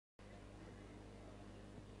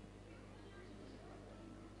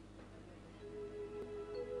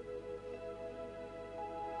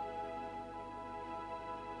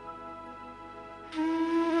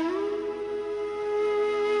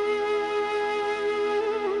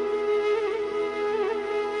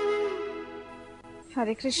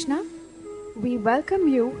Hare Krishna, we welcome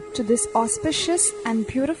you to this auspicious and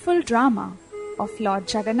beautiful drama of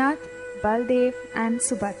Lord Jagannath, Baladev and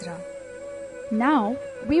Subhadra. Now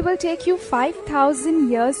we will take you 5,000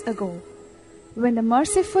 years ago, when the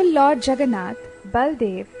merciful Lord Jagannath,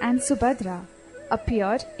 Baladev and Subhadra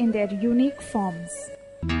appeared in their unique forms.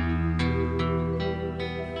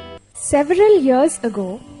 Several years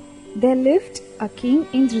ago, there lived a king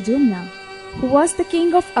Indradumna, who was the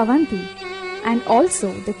king of Avanti and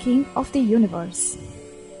also the king of the universe.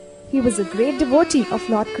 He was a great devotee of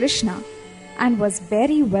Lord Krishna and was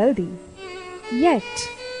very wealthy. Yet,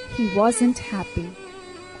 he wasn't happy.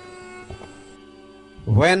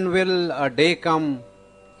 When will a day come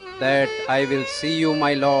that I will see you,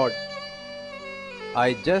 my Lord?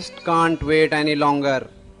 I just can't wait any longer.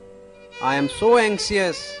 I am so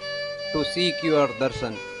anxious to seek your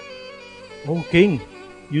darshan. O King,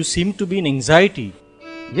 you seem to be in anxiety.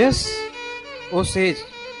 Yes, O sage,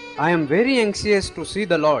 I am very anxious to see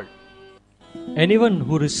the Lord. Anyone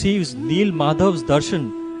who receives Neel Madhav's darshan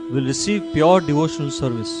will receive pure devotional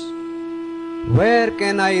service. Where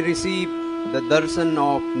can I receive the darshan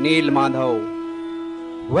of Neel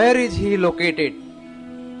Madhav? Where is he located?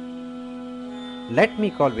 Let me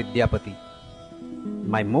call Vidyapati,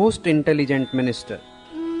 my most intelligent minister.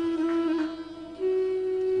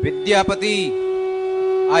 Vidyapati,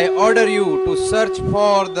 I order you to search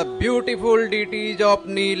for the beautiful deities of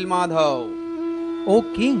Neel Madhav. O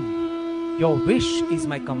King, your wish is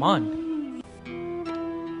my command.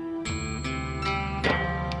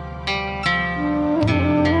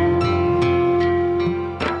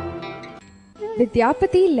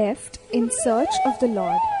 Vidyapati left in search of the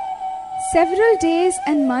Lord. Several days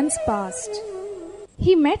and months passed.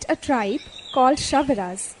 He met a tribe called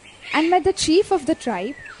Shavaras and met the chief of the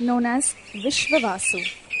tribe known as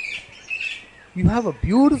Vishwavasu. You have a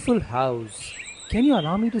beautiful house. Can you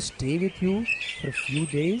allow me to stay with you for a few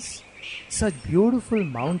days? Such beautiful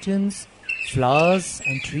mountains, flowers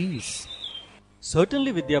and trees.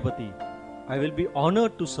 Certainly, Vidyapati. I will be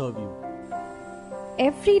honored to serve you.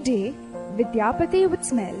 Every day, Vidyapati would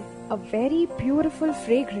smell a very beautiful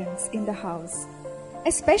fragrance in the house,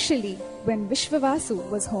 especially when Vishwavasu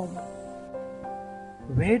was home.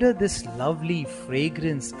 Where does this lovely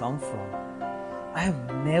fragrance come from? I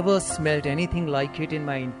have never smelled anything like it in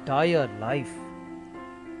my entire life.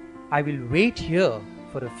 I will wait here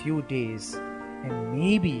for a few days and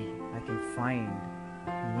maybe I can find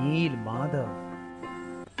Neel Madhav.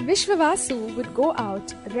 Vishwavasu would go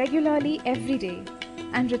out regularly every day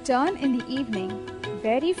and return in the evening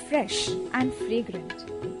very fresh and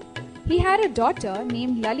fragrant. He had a daughter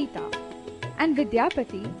named Lalita and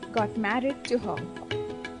Vidyapati got married to her.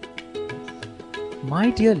 My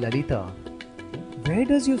dear Lalita, where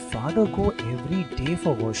does your father go every day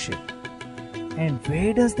for worship? And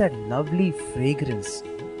where does that lovely fragrance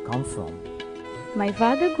come from? My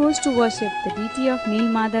father goes to worship the deity of Neel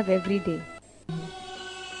Madhav every day.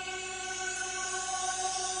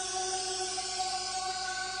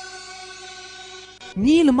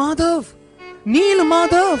 Neel Madhav! Neel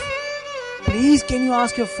Madhav! Please, can you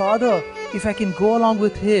ask your father if I can go along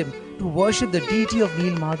with him to worship the deity of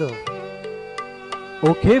Neel Madhav?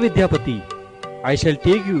 Okay, Vidyapati. I shall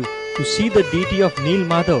take you to see the deity of Neel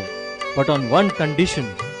Madhav, but on one condition.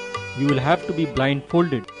 You will have to be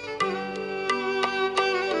blindfolded.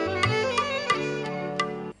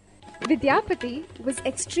 Vidyapati was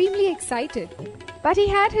extremely excited, but he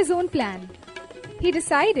had his own plan. He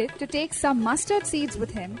decided to take some mustard seeds with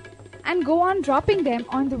him and go on dropping them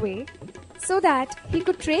on the way so that he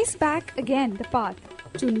could trace back again the path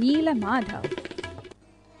to Neela Madhav.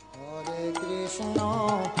 Hare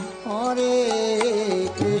Krishna, Hare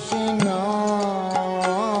Krishna,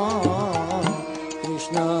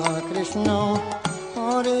 Krishna Krishna,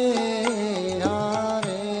 Hare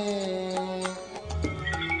Hare.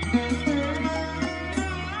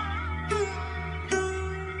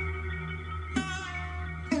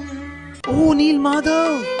 Oh, Neel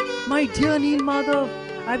Madhav! My dear Neel Madhav!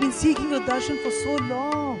 I've been seeking your darshan for so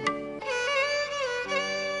long.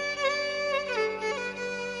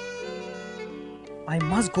 I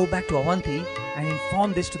must go back to Avanti and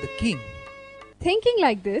inform this to the king. Thinking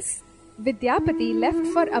like this, Vidyapati left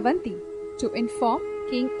for Avanti to inform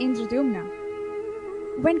King Indradumna.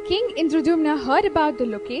 When King Indradumna heard about the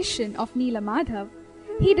location of Neela Madhav,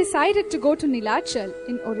 he decided to go to Nilachal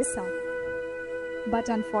in Orissa. But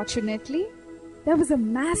unfortunately, there was a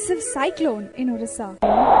massive cyclone in Orissa,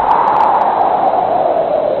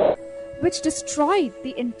 which destroyed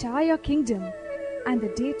the entire kingdom, and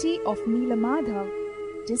the deity of Neela Madhav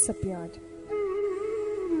disappeared.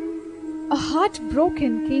 A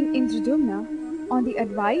heartbroken King Indradumna on the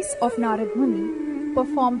advice of Narad Muni,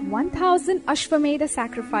 performed 1000 Ashvamedha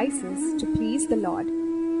sacrifices to please the Lord.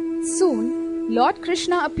 Soon, Lord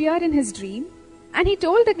Krishna appeared in his dream, and he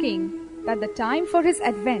told the king that the time for his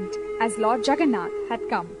advent as Lord Jagannath had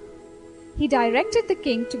come. He directed the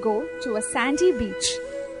king to go to a sandy beach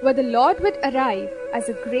where the Lord would arrive as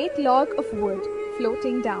a great log of wood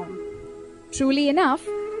floating down. Truly enough,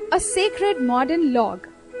 a sacred modern log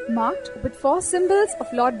marked with 4 symbols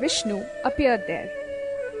of Lord Vishnu appeared there.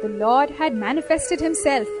 The Lord had manifested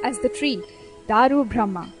himself as the tree, Daru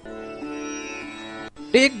Brahma.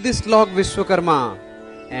 Take this log, Vishwakarma,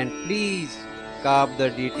 and please carve the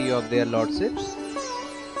deity of their lordships.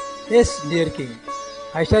 Yes, dear king,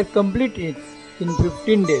 I shall complete it in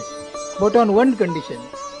 15 days, but on one condition: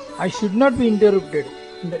 I should not be interrupted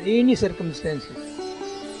under any circumstances.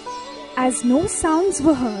 As no sounds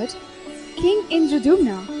were heard, King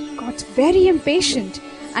Indradumna got very impatient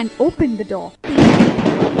and opened the door.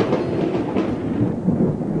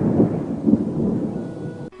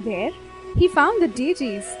 There, he found the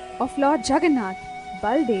deities of Lord Jagannath,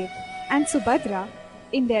 Baladev and Subhadra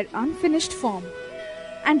in their unfinished form,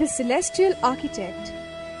 and the celestial architect,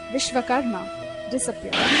 Vishwakarma,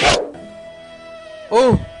 disappeared.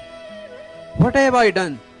 Oh, what have I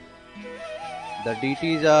done? The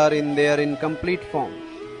deities are in their incomplete form.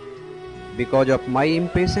 Because of my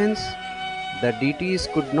impatience, the deities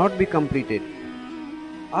could not be completed.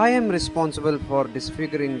 I am responsible for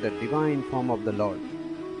disfiguring the divine form of the Lord.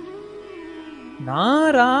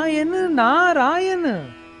 Narayana,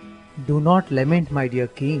 Narayana. Do not lament, my dear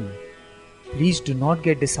king. Please do not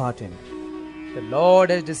get disheartened. The Lord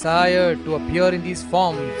has desired to appear in these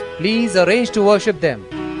forms. Please arrange to worship them.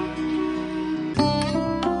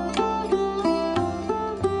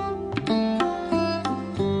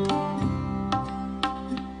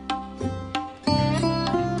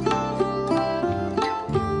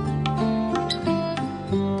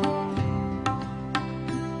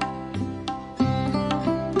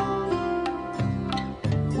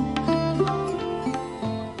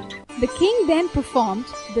 The king then performed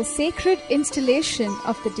the sacred installation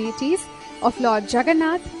of the deities of Lord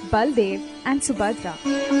Jagannath, Baladev and Subhadra.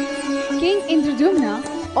 King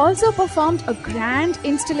Indradumna also performed a grand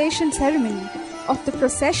installation ceremony of the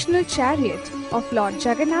processional chariot of Lord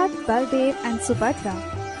Jagannath, Baladev and Subhadra,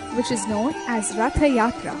 which is known as Ratha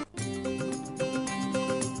Yatra.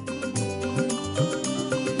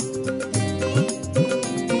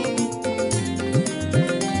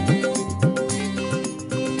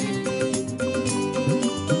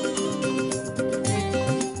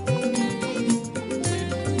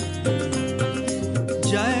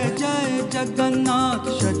 Jagannath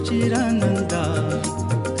सचिरानंदा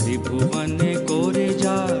त्रिभुवने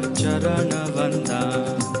coryza चरण वंदा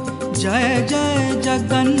जय जय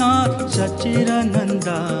Jagannath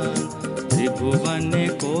सचिरानंदा त्रिभुवने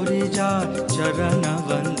coryza चरण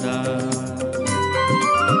वंदा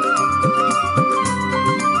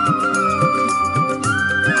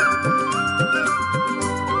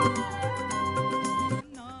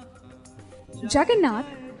Jagannath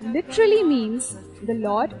literally means the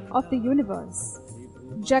Lord of the universe.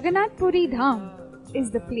 Jagannath Puri Dham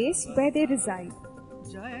is the place where they reside.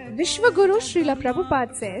 Vishwaguru Srila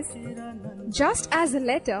Prabhupada says, just as a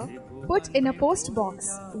letter put in a post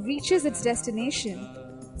box reaches its destination,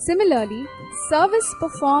 similarly, service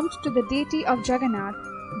performed to the deity of Jagannath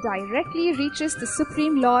directly reaches the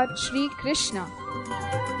Supreme Lord Shri Krishna.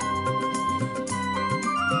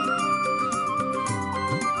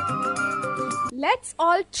 Let's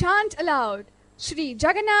all chant aloud. Shri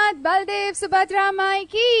Jagannath Baladev Subhadra Mai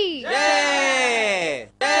Ki! Jai!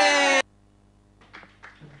 Jai!